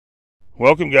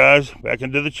Welcome guys back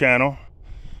into the channel.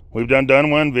 We've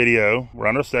done one video. We're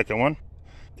on our second one.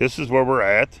 This is where we're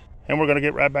at, and we're going to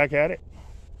get right back at it.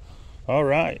 All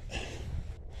right,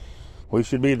 we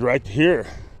should be right here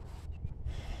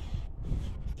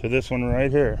to this one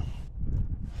right here,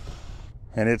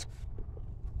 and it's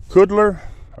Kudler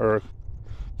or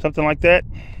something like that.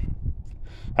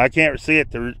 I can't see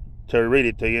it to read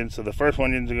it to you, and so the first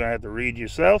one you're going to have to read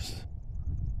yourselves.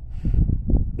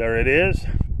 There it is.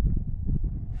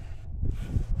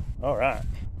 All right.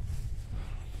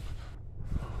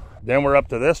 Then we're up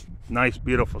to this nice,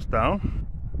 beautiful stone.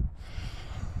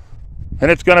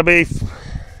 And it's going to be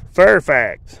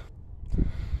Fairfax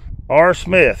R.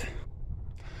 Smith.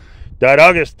 Died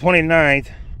August 29th,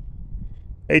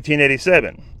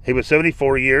 1887. He was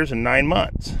 74 years and 9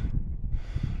 months.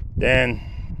 Then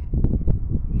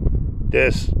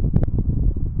Distoma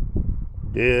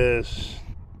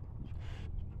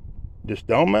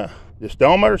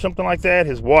or something like that.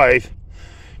 His wife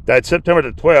died September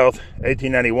the 12th,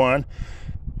 1891.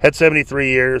 Had 73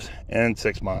 years and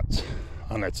 6 months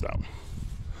on that stone.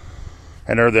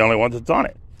 And they're the only ones that's on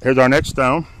it. Here's our next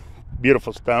stone.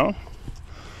 Beautiful stone.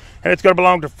 And it's going to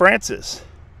belong to Francis.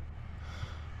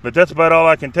 But that's about all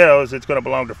I can tell is it's going to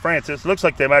belong to Francis. Looks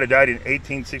like they might have died in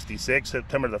 1866,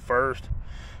 September the 1st.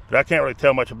 But I can't really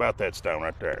tell much about that stone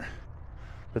right there.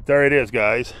 But there it is,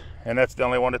 guys. And that's the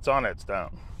only one that's on that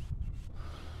stone.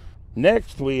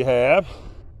 Next we have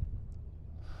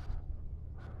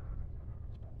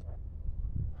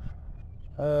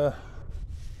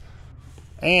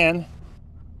Anne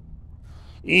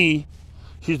E.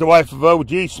 She's the wife of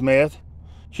O.G. Smith.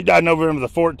 She died November the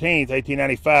 14th,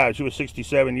 1895. She was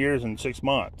 67 years and 6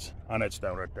 months on that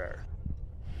stone right there.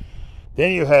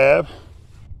 Then you have,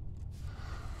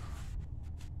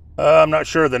 I'm not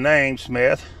sure of the name,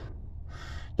 Smith.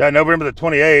 Died November the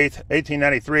 28th,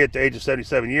 1893 at the age of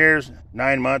 77 years,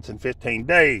 9 months and 15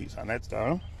 days on that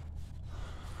stone.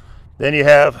 Then you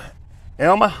have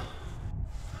Elma.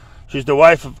 She's the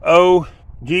wife of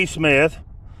O.G. Smith.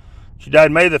 She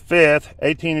died May the 5th,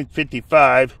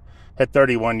 1855 at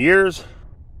 31 years.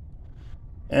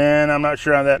 And I'm not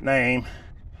sure on that name.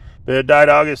 But it died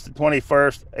August the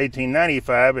 21st,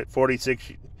 1895 at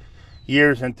 46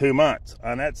 years and 2 months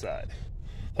on that side.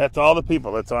 That's all the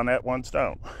people that's on that one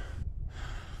stone.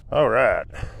 All right.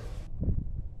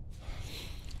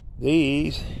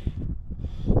 These,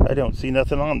 I don't see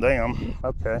nothing on them.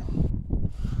 Okay.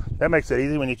 That makes it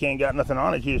easy when you can't got nothing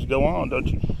on it. You just go on, don't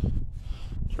you?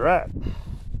 That's right.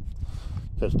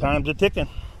 Because time's a ticking.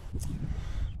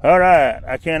 All right.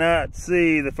 I cannot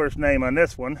see the first name on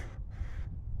this one.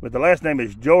 But the last name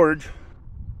is George.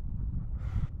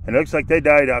 And it looks like they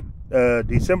died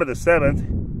December the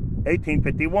 7th.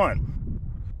 1851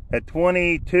 at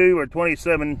 22 or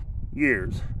 27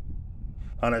 years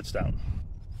on that stone.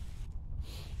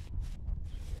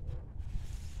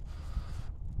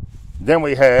 Then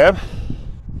we have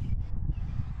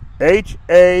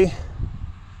H.A.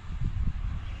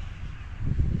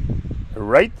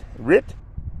 Wright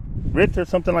or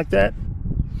something like that.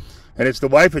 And it's the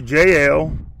wife of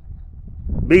J.L.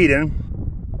 Beeden.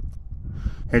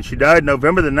 And she died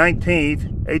November the 19th,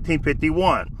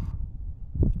 1851.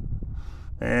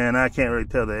 And I can't really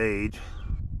tell the age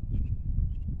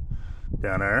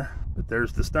down there, but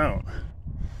there's the stone.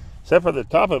 Except for the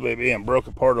top of it being broke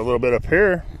apart a little bit up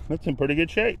here, it's in pretty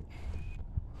good shape.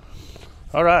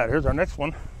 All right, here's our next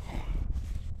one.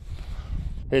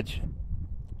 It's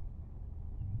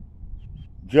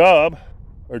Job,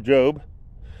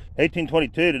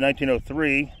 1822 to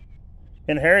 1903,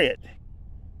 and Harriet,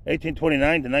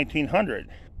 1829 to 1900.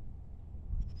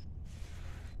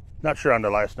 Not sure on the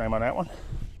last name on that one.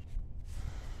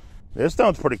 This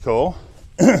stone's pretty cool.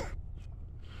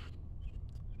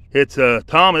 It's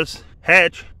Thomas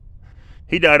Hatch.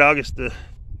 He died August the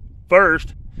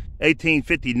 1st,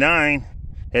 1859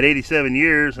 at 87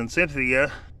 years. And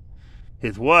Cynthia,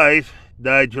 his wife,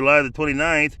 died July the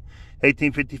 29th,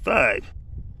 1855.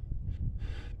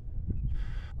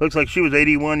 Looks like she was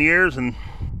 81 years, and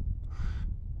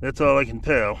that's all I can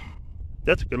tell.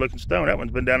 That's a good looking stone. That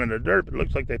one's been down in the dirt, but it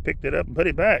looks like they picked it up and put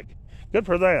it back. Good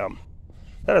for them.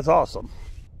 That is awesome.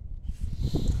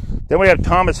 Then we have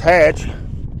Thomas Hatch.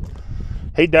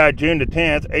 He died June the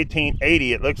 10th,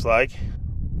 1880, it looks like,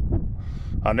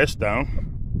 on this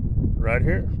stone right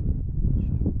here.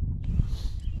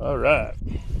 All right.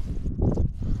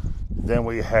 Then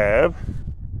we have,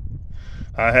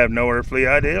 I have no earthly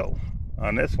idea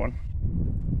on this one.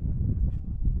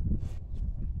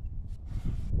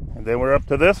 And then we're up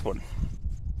to this one.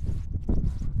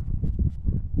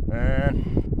 And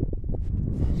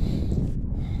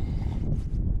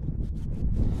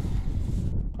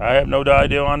I have no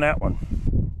idea on that one.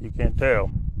 You can't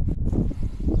tell.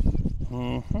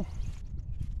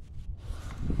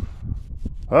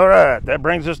 All right, that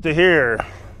brings us to here.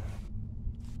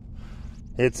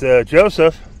 It's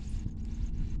Joseph,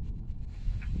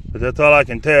 but that's all I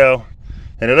can tell.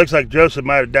 And it looks like Joseph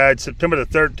might have died September the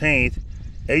 13th,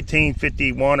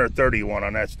 1851 or 31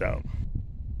 on that stone.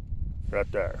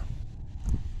 Right there.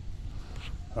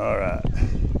 All right.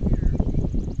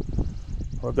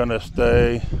 We're gonna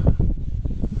stay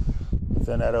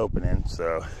within that opening,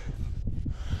 so.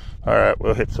 All right,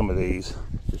 we'll hit some of these,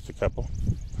 just a couple.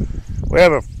 We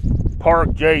have a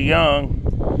Park J. Young,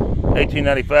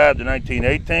 1895 to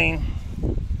 1918.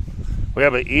 We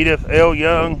have a Edith L.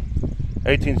 Young,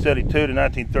 1872 to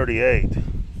 1938.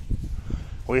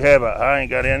 We have a, I ain't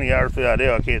got any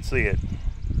idea, I can't see it.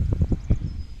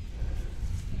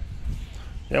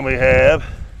 Then we have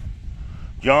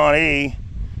John E.,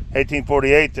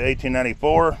 1848 to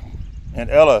 1894, and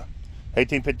Ella,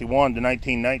 1851 to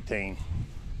 1919.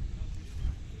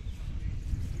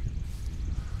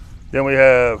 Then we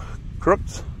have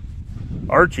Crooks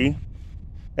Archie,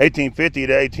 1850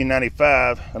 to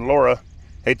 1895, and Laura,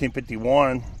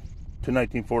 1851 to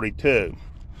 1942.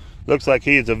 Looks like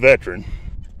he is a veteran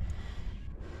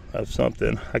of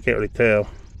something. I can't really tell.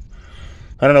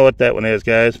 I don't know what that one is,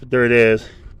 guys, but there it is.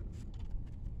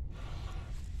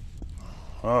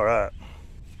 All right.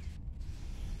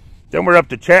 Then we're up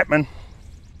to Chapman.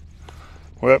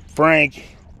 We're up Frank,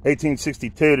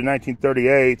 1862 to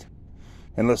 1938,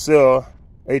 and Lucille,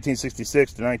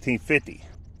 1866 to 1950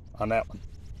 on that one.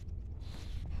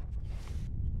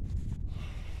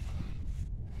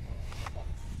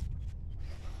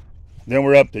 Then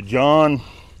we're up to John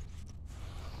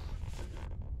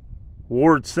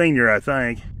Ward Sr., I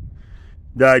think.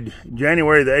 Died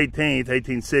January the 18th,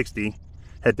 1860,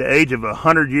 at the age of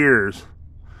 100 years.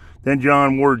 Then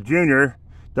John Ward Jr.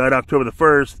 died October the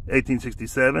 1st,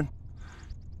 1867,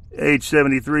 age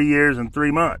 73 years and 3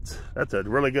 months. That's a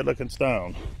really good looking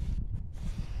stone.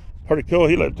 Pretty cool.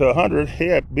 He lived to 100.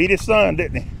 He beat his son,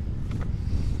 didn't he?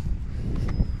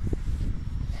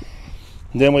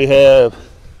 Then we have,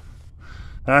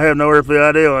 I have no earthly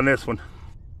idea on this one.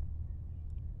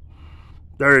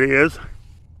 There it is.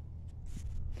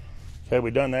 Okay,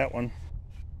 we done that one.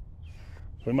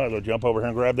 We might as well jump over here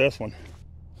and grab this one.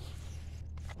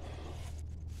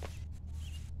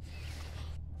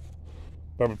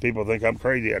 Probably people think I'm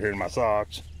crazy out here in my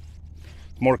socks.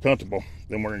 It's more comfortable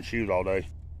than wearing shoes all day.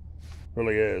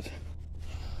 Really is.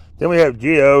 Then we have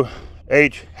Geo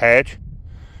H. Hatch,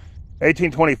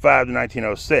 1825 to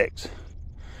 1906.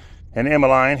 And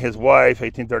Emmeline, his wife,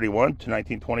 1831 to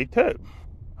 1922.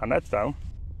 On that stone.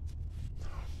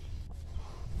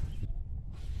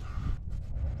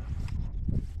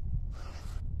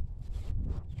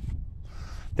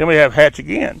 Then we have Hatch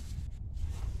again.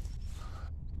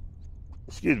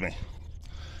 Excuse me.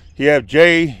 You have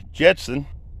J. Judson,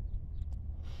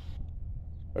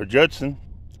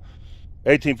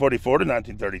 1844 to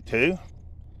 1932,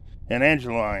 and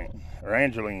Angeline,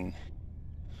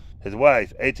 his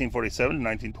wife, 1847 to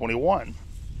 1921.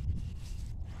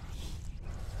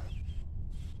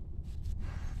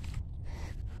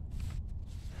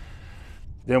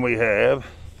 Then we have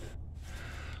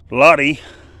Lottie.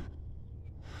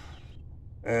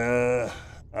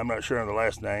 I'm not sure on the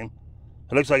last name.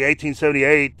 It looks like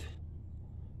 1878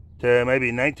 to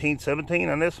maybe 1917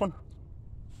 on this one.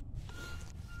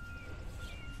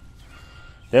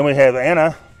 Then we have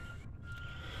Anna.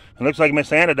 It looks like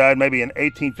Miss Anna died maybe in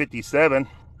 1857,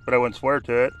 but I wouldn't swear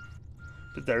to it.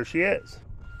 But there she is.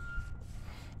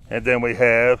 And then we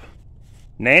have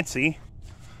Nancy.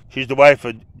 She's the wife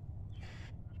of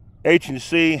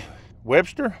H&C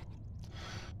Webster.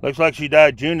 Looks like she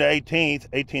died June the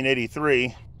 18th,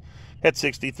 1883, at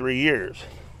 63 years.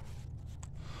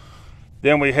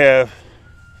 Then we have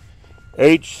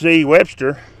H.C.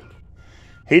 Webster.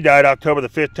 He died October the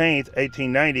 15th,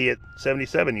 1890, at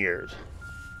 77 years.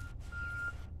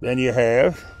 Then you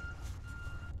have,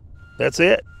 that's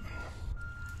it.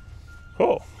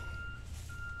 Cool.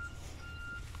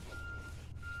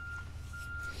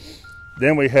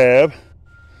 Then we have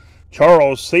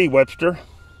Charles C. Webster.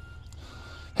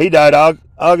 He died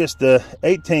August the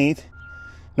 18th,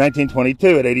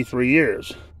 1922 at 83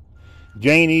 years.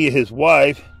 Janie, his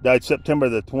wife, died September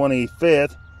the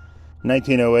 25th,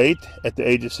 1908 at the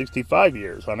age of 65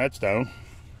 years on that stone.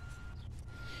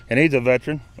 And he's a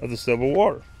veteran of the Civil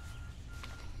War.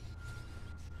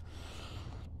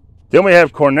 Then we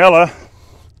have Cornella.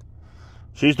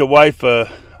 She's the wife, I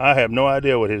have no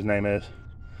idea what his name is.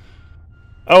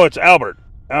 Oh, it's Albert.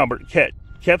 Albert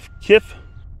Kiff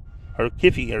or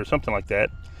Kiffy or something like that.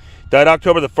 Died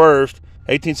October the 1st,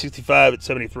 1865 at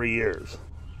 73 years.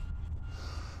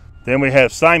 Then we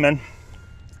have Simon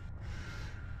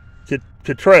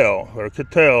Cottrell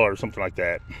or something like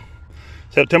that.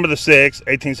 September the 6th,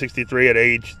 1863 at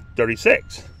age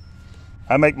 36.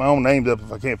 I make my own names up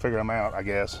if I can't figure them out, I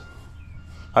guess.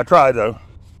 I tried though.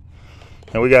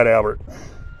 And we got Albert.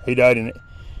 He died in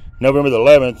November the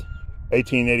 11th,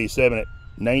 1887 at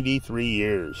 93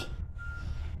 years.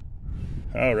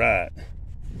 All right.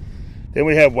 Then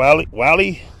we have Wally.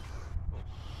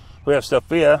 We have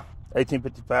Sophia,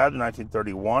 1855 to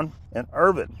 1931, and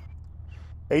Irvin,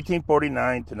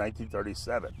 1849 to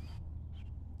 1937.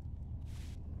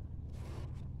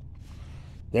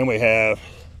 Then we have,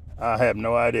 I have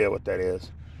no idea what that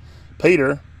is,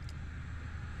 Peter,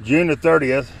 June the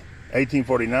 30th,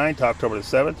 1849 to October the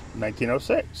 7th,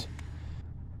 1906.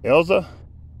 Elsa,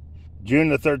 June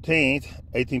the 13th,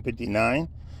 1859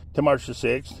 to March the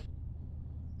 6th,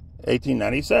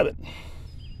 1897.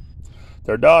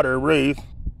 Their daughter, Ruth,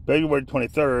 February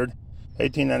 23rd,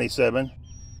 1897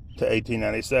 to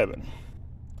 1897.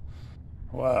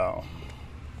 Wow.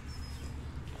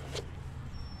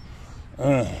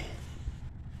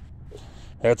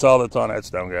 That's all that's on that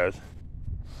stone, guys.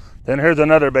 Then here's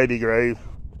another baby grave.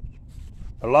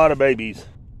 A lot of babies.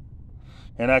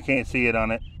 And I can't see it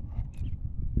on it.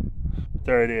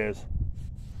 There it is.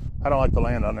 I don't like to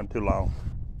land on them too long.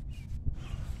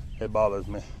 It bothers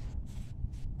me.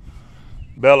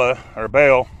 Bella, or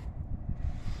Belle.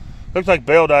 Looks like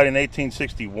Belle died in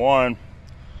 1861.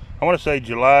 I want to say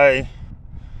July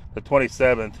the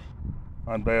 27th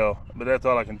on Belle. But that's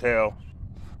all I can tell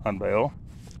on Belle.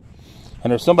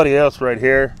 And there's somebody else right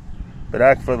here, but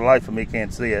I, for the life of me,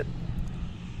 can't see it.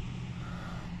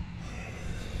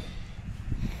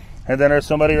 And then there's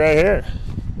somebody right here.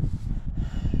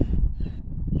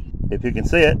 If you can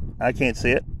see it, I can't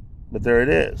see it, but there it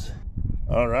is.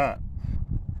 All right.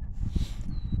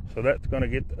 So that's going to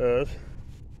get us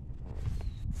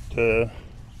to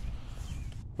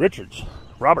Richards,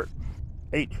 Robert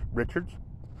H. Richards.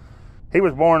 He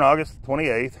was born August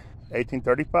 28th,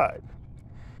 1835.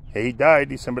 He died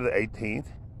December the 18th,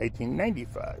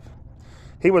 1895.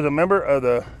 He was a member of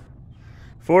the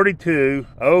 42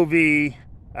 OVI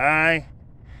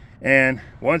and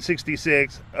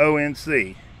 166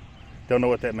 ONC. Don't know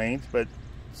what that means, but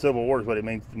Civil War is what it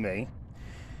means to me.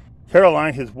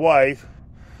 Caroline, his wife,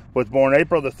 was born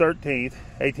April the 13th,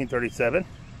 1837,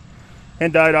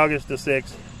 and died August the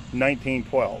 6th,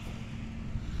 1912.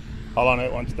 All on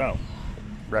that one stone,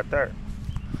 right there.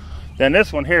 Then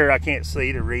this one here I can't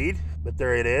see to read, but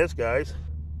there it is, guys.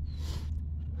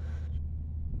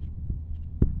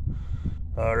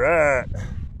 All right.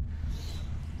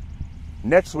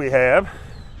 Next we have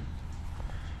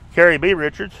Carrie B.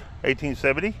 Richards,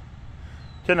 1870 to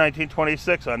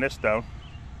 1926 on this stone.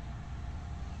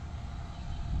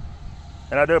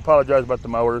 And I do apologize about the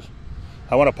mowers.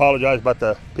 I want to apologize about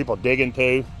the people digging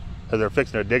too, because they're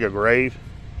fixing to dig a grave.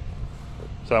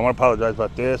 So I want to apologize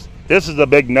about this. This is a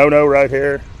big no-no right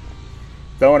here.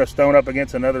 Throwing a stone up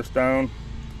against another stone.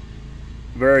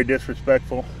 Very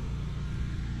disrespectful.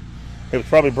 It was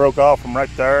probably broke off from right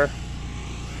there.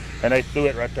 And they threw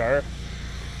it right there.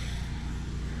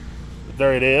 But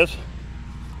there it is.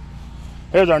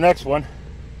 Here's our next one.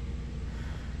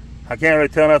 I can't really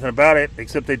tell nothing about it,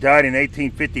 except they died in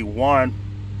 1851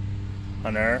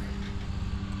 on there.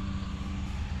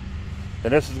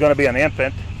 And this is going to be an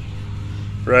infant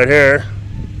right here.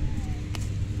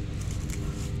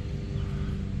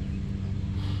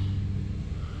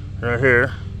 Right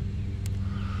here.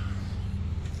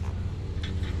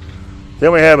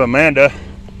 Then we have Amanda.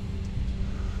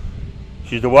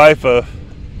 She's the wife of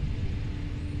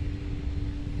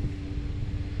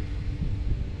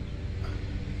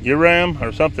Uram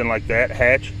or something like that,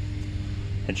 Hatch.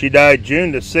 And she died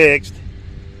June the 6th,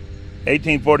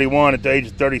 1841 at the age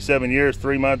of 37 years,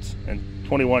 3 months, and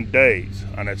 21 days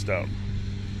on that stone.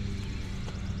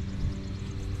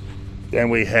 Then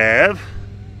we have,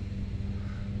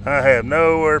 I have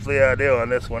no earthly idea on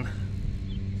this one.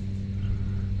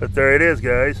 But there it is,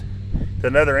 guys. It's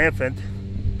another infant.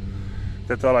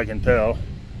 That's all I can tell.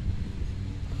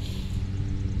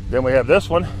 Then we have this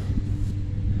one.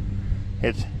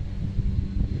 It's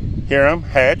Hiram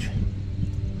Hatch.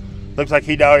 Looks like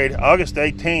he died August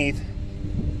 18th,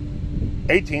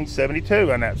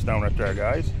 1872 on that stone right there,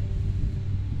 guys.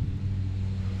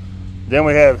 Then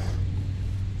we have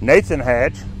Nathan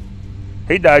Hatch.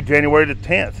 He died January the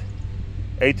 10th,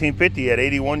 1850 at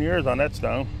 81 years on that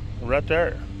stone right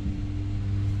there.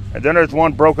 And then there's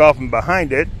one broke off and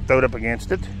behind it, throwed up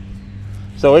against it.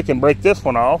 So it can break this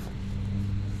one off.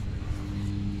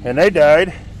 And they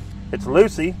died It's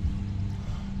Lucy.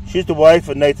 She's the wife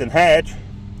of Nathan Hatch,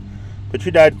 but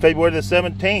she died February the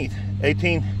 17th,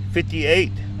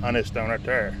 1858 on this stone right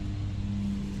there.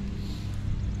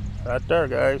 Right there,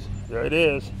 guys. There it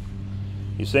is.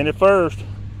 You seen it first.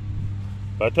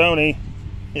 By Tony.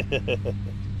 Here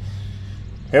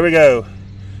we go.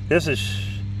 This is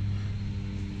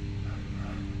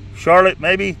Charlotte,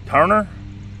 maybe? Turner?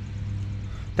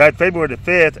 Died February the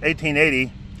 5th,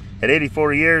 1880, at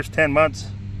 84 years, 10 months,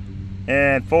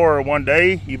 and 1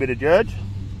 day. You be the judge.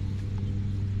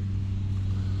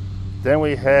 Then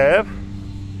we have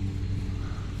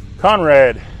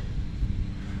Conrad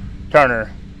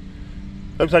Turner.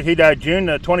 Looks like he died June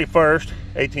the 21st,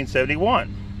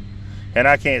 1871. And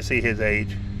I can't see his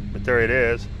age, but there it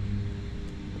is.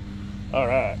 All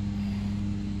right.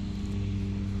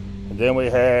 And then we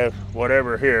have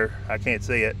whatever here. I can't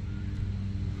see it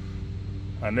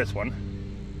on this one.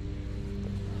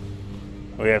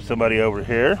 We have somebody over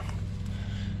here.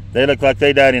 They look like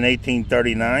they died in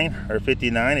 1839 or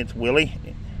 59. It's Willie.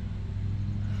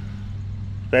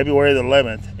 February the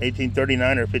 11th,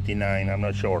 1839 or 59. I'm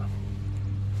not sure.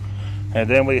 And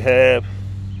then we have,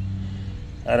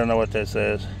 I don't know what that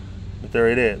says, but there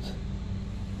it is.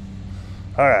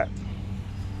 All right.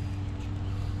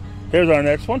 Here's our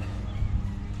next one.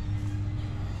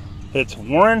 It's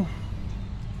Warren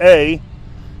A.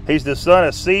 He's the son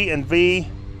of C and V,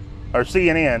 or C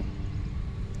and N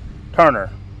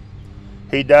Turner.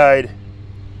 He died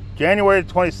January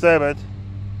 27th,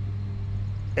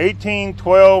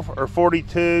 1812 or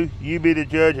 42. You be the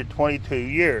judge at 22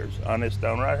 years on this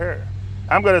stone right here.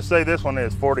 I'm going to say this one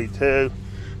is 42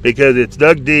 because it's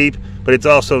dug deep, but it's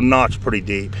also notched pretty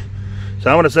deep. So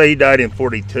I'm going to say he died in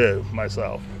 42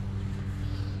 myself.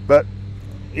 But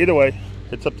either way,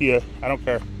 it's up to you. I don't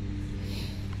care.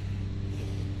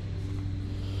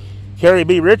 Carrie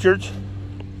B. Richards.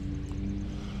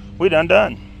 We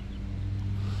done.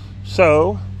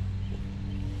 So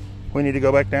we need to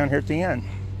go back down here at the end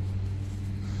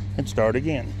and start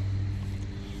again.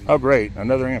 Oh, great.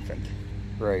 Another infant.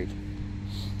 Great.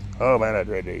 Oh, man, I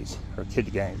dread these. Or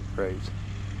kid graves.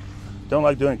 Don't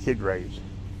like doing kid graves.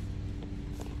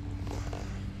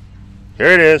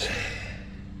 Here it is.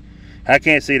 I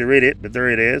can't see to read it, but there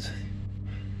it is.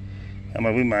 I'm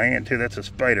going to move my hand, too. That's a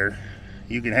spider.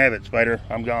 You can have it, spider.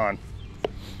 I'm gone.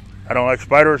 I don't like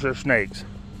spiders or snakes.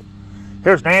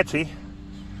 Here's Nancy.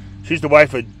 She's the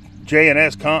wife of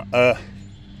J&S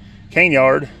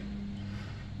Canyard.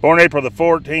 Born April the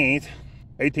 14th,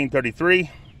 1833.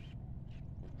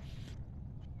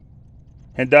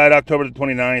 And died October the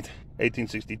 29th,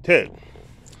 1862.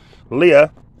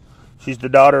 Leah, she's the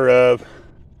daughter of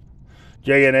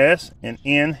J&S and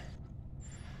N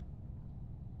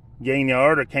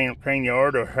Gainyard or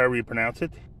Cranyard or however you pronounce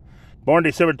it. Born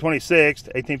December 26th,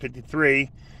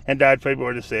 1853 and died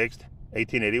February the 6th,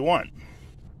 1881.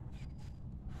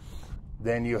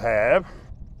 Then you have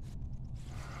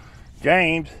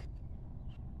James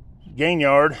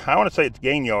Gainyard. I want to say it's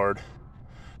Gainyard.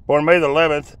 Born May the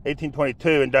 11th,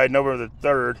 1822 and died November the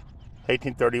 3rd,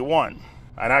 1831.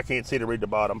 And I can't see to read the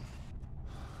bottom.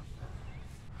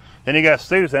 Then you got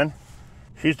Susan.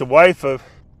 She's the wife of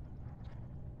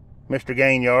Mr.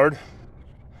 Gainyard.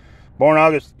 Born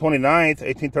August 29th,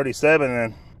 1837,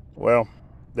 and, well,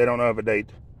 they don't know of a date.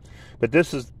 But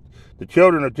this is the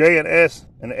children of J and S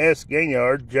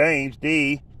Gainyard. James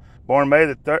D., born May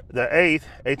the 8th,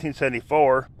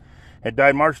 1874, and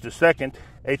died March the 2nd,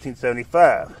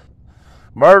 1875.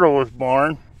 Myrtle was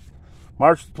born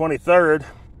March 23rd,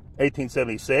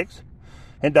 1876,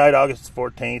 and died August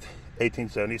 14th,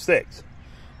 1876.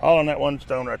 All on that one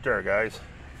stone right there, guys.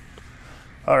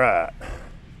 All right.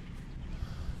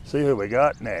 See who we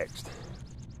got next.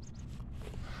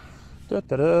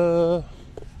 Da-da-da.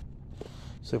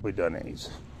 See if we done these.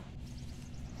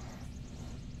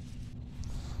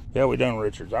 Yeah, we done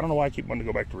Richards. I don't know why I keep wanting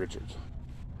to go back to Richards.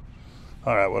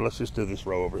 All right, well, let's just do this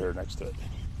row over here next to it.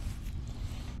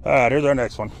 All right, here's our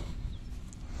next one.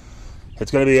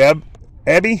 It's going to be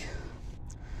Abby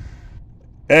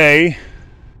A.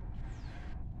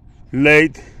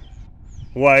 Late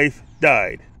wife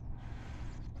died.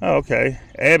 Oh, okay.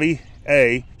 Abby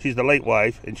A. She's the late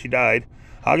wife, and she died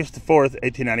August the 4th,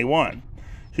 1891.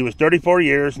 She was 34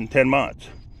 years and 10 months.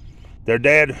 Their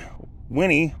dad,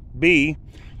 Winnie B.,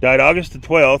 died August the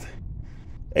 12th,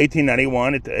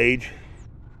 1891 at the age...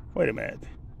 Wait a minute.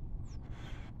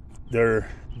 Their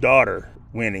daughter,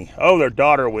 Winnie. Oh, their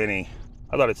daughter, Winnie.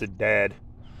 I thought it said dad.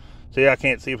 See, I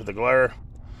can't see for the glare.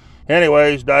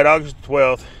 Anyways, died August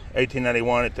 12th,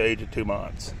 1891 at the age of 2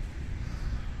 months.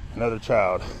 Another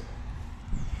child.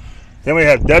 Then we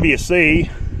have W.C.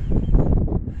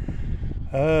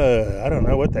 I don't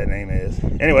know what that name is.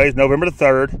 Anyways, November the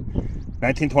 3rd,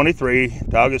 1923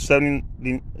 to August 7th,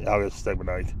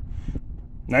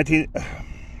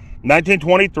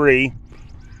 1923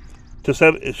 to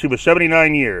she was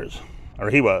 79 years, or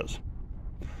he was.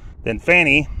 Then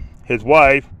Fanny, his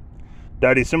wife,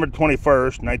 died December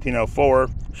 21st, 1904.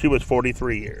 She was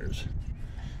 43 years.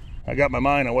 I got my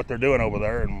mind on what they're doing over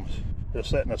there and was just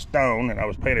setting a stone, and I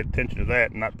was paying attention to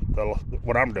that and not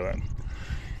what I'm doing.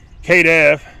 Kate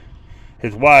F.,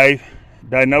 his wife,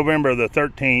 died November the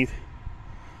 13th,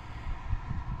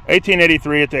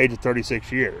 1883 at the age of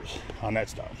 36 years on that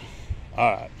stone.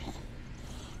 All right,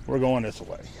 we're going this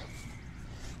way.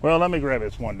 Well, let me grab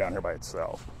this one down here by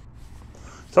itself.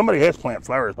 Somebody has planted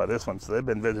flowers by this one, so they've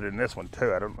been visiting this one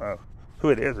too. I don't know who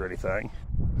it is or anything.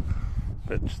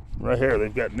 But right here,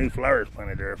 they've got new flowers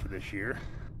planted there for this year.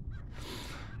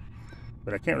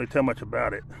 But I can't really tell much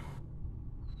about it.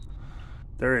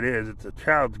 There it is. It's a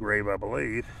child's grave, I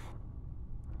believe.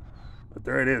 But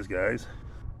there it is, guys.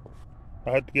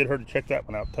 I have to get her to check that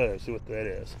one out too, see what that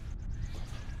is.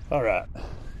 All right.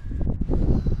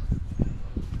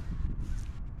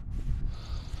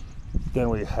 Then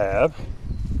we have,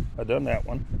 I've done that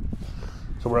one.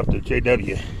 So we're up to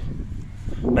J.W.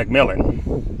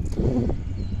 McMillan.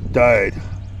 Died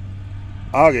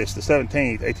August the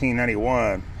 17th,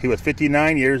 1891. He was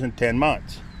 59 years and 10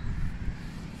 months.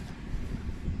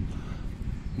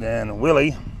 Then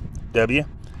Willie W.,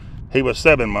 he was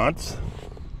 7 months.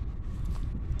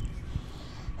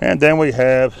 And then we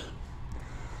have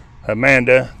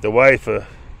Amanda, the wife of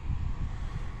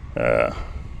the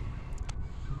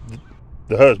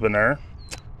husband there,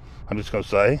 I'm just going to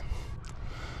say.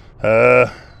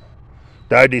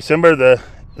 Died December the,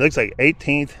 it looks like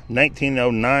 18th,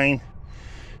 1909.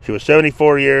 She was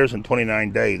 74 years and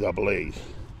 29 days, I believe.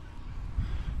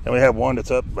 Then we have one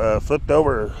that's up, flipped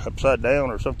over, upside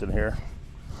down or something here.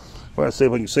 We're going to see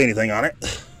if we can see anything on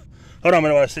it. Hold on a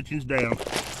minute while I sit you down.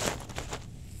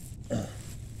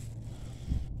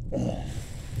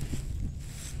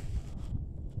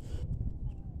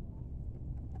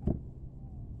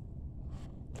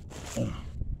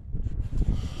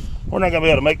 We're not going to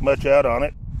be able to make much out on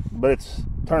it, but it's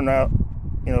turned out,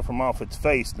 you know, from off its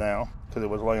face now, because it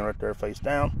was laying right there face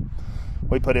down.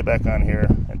 We put it back on here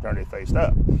and turned it face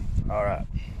up. All right.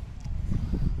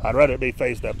 I'd rather it be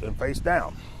faced up than face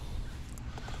down.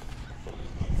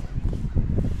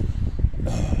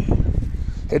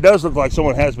 It does look like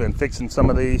someone has been fixing some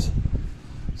of these,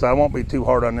 so I won't be too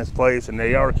hard on this place, and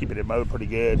they are keeping it mowed pretty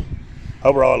good.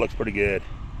 Overall, it looks pretty good.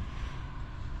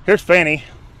 Here's Fanny.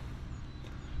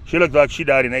 She looked like she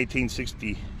died in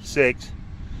 1866,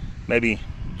 maybe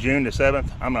June the 7th.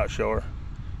 I'm not sure,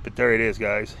 but there it is,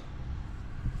 guys.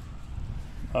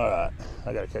 All right,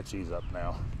 I gotta catch these up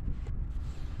now.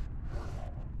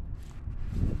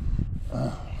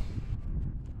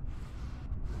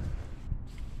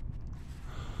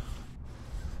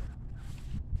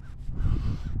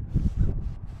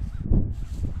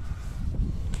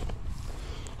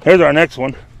 Here's our next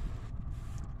one.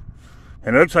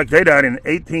 And it looks like they died in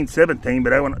 1817,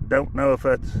 but I don't know if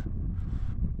that's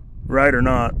right or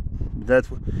not. That's,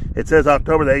 it says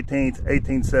October the 18th,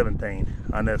 1817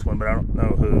 on this one, but I don't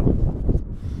know who.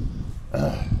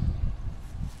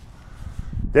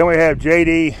 Then we have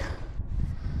J.D.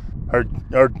 or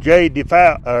J.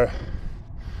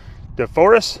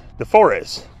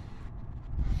 DeForest.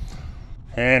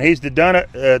 And he's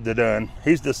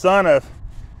he's the son of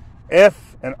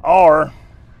F and R,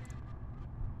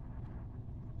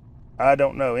 I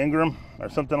don't know, Ingram or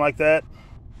something like that.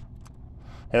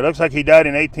 It looks like he died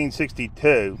in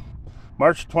 1862,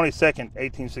 March 22nd,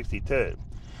 1862.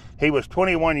 He was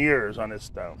 21 years on this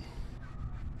stone.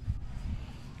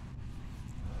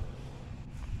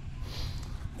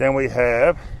 Then we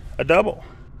have a double,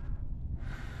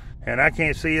 and I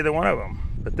can't see either one of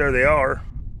them, but there they are.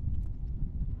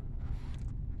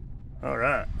 All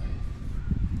right.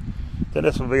 Then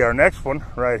this will be our next one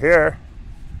right here.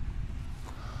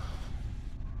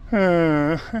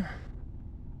 I'm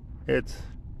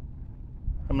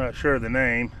not sure of the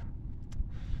name.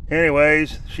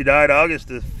 Anyways, she died August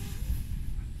the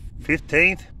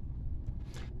 15th,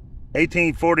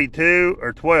 1842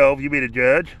 or 12, you be the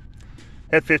judge.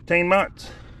 Had 15 months.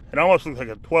 It almost looks like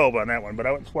a 12 on that one, but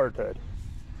I wouldn't swear to it.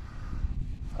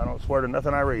 I don't swear to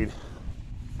nothing I read.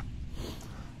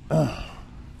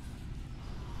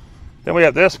 Then we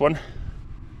have this one,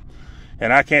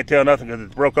 and I can't tell nothing because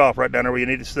it's broke off right down there where you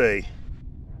need to see.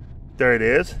 There it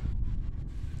is.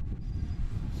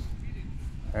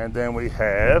 And then we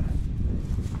have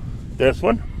this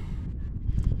one.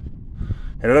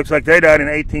 And it looks like they died in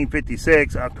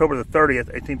 1856, October the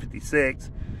 30th, 1856.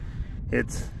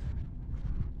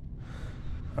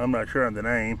 I'm not sure on the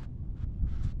name.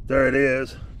 There it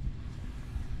is.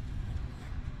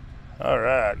 All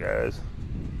right, guys.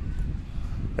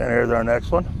 Then here's our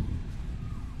next one.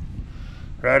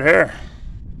 Right here.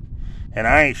 And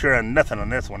I ain't sure on nothing on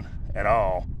this one at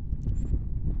all.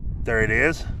 There it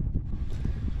is.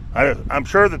 I'm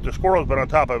sure that the squirrel's been on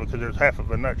top of it because there's half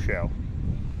of a nutshell.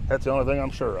 That's the only thing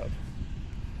I'm sure of.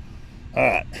 All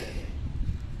right.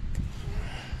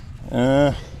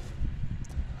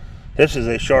 This is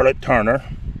a Charlotte Turner.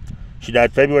 She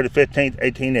died February 15th,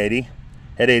 1880,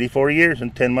 at 84 years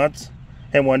and 10 months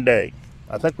and 1 day.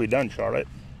 I think we done Charlotte,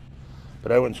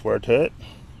 but I wouldn't swear to it.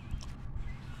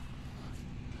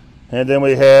 And then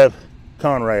we have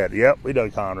Conrad. Yep, we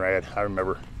done Conrad. I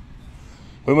remember.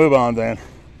 We move on then.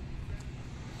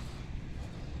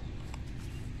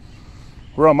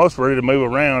 We're almost ready to move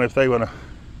around if they're gonna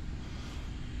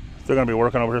be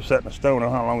working over here setting a stone. I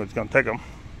don't know how long it's gonna take them.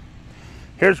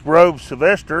 Here's Grove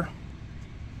Sylvester,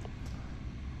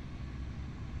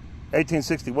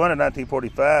 1861 to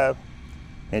 1945,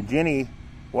 and Jenny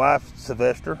wife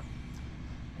Sylvester,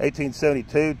 1872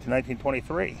 to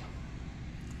 1923.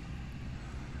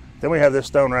 Then we have this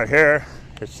stone right here.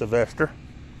 It's Sylvester,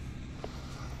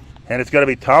 and it's got to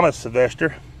be Thomas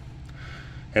Sylvester.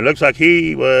 It looks like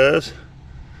he was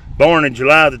born in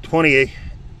July the 28th,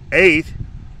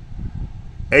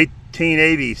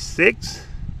 1886,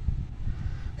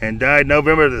 and died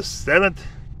November the 7th,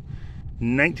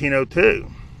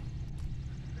 1902.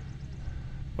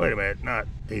 Wait a minute, not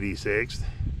 86,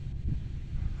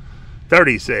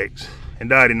 36, and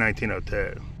died in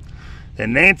 1902.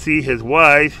 And Nancy, his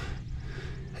wife,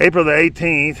 April the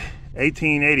 18th,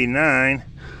 1889,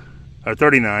 or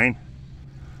 39.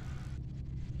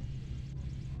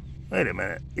 Wait a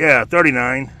minute. Yeah,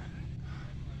 39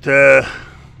 to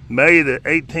May the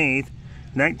 18th,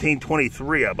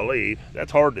 1923, I believe.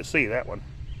 That's hard to see, that one.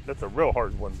 That's a real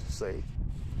hard one to see.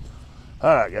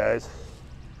 All right, guys.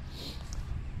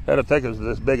 That'll take us to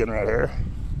this big one right here.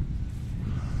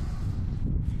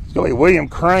 It's going to be William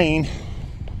Crane.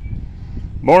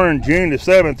 Born June the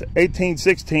 7th,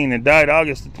 1816, and died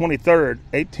August the 23rd,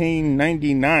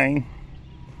 1899.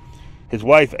 His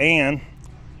wife, Anne,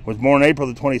 was born April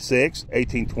the 26th,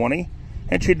 1820,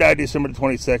 and she died December the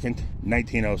 22nd,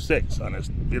 1906, on this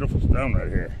beautiful stone right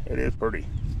here. It is pretty.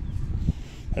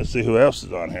 Let's see who else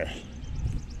is on here.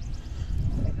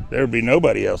 There would be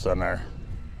nobody else on there.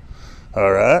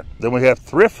 All right, then we have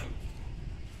Thrift.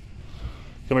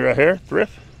 Come right here,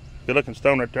 Thrift. Good looking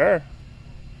stone right there.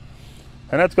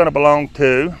 And that's going to belong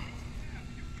to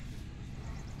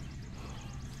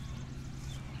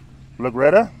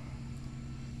Loretta,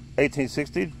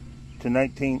 1860 to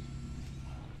 19.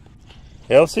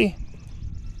 Elsie,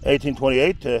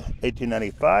 1828 to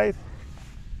 1895.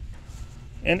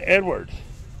 And Edward,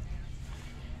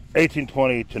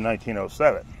 1820 to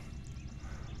 1907.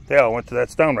 They all went to that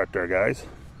stone right there, guys.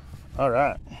 All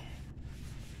right.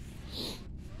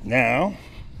 Now,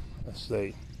 let's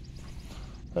see.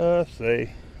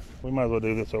 We might as well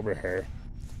do this over here.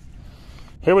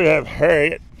 Here we have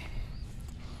Harriet.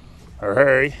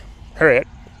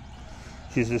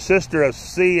 She's the sister of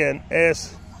C and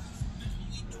S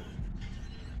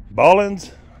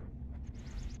Ballins,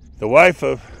 the wife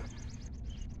of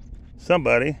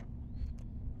somebody.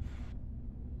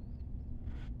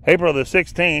 April the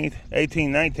 16th,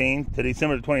 1819 to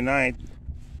December the 29th,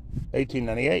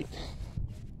 1898.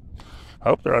 I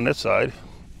hope they're on this side.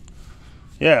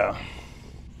 Yeah.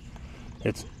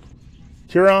 It's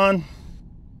Huron,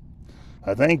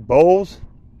 I think, Bowles.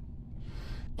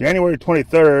 January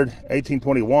 23rd,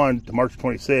 1821 to March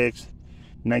 26th,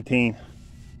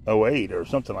 1908 or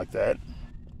something like that.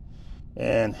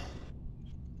 And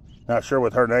not sure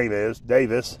what her name is.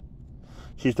 Davis.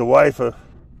 She's the wife of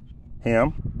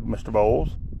him, Mr. Bowles.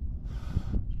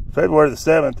 February the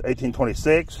 7th,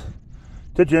 1826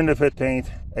 to June the 15th,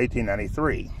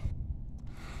 1893.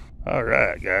 All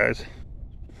right, guys.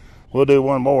 We'll do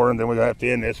one more and then we're going to have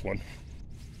to end this one.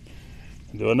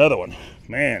 Do another one.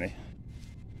 Man,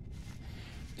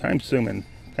 time's zooming.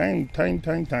 Time.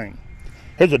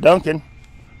 Here's a Duncan.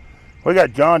 We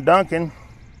got John Duncan,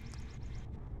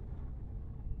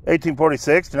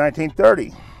 1846 to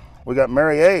 1930. We got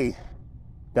Mary A.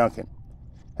 Duncan,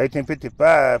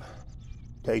 1855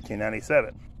 to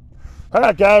 1897. All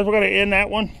right, guys, we're going to end that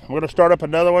one. We're going to start up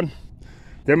another one.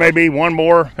 There may be one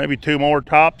more, maybe two more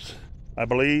tops, I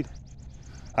believe.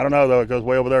 I don't know, though. It goes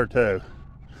way over there, too.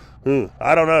 Ooh,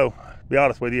 I don't know, to be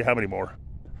honest with you, how many more.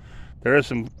 There is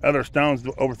some other stones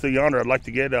over through yonder I'd like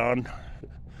to get on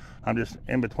I'm just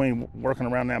in between working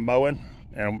around that mowing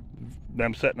and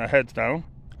them setting a headstone.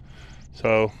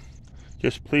 So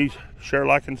just please share,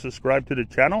 like, and subscribe to the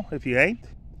channel if you ain't.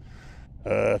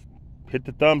 Hit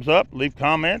the thumbs up, leave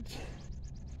comments,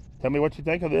 tell me what you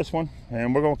think of this one,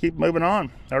 and we're gonna keep moving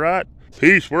on. All right,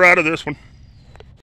 peace. We're out of this one.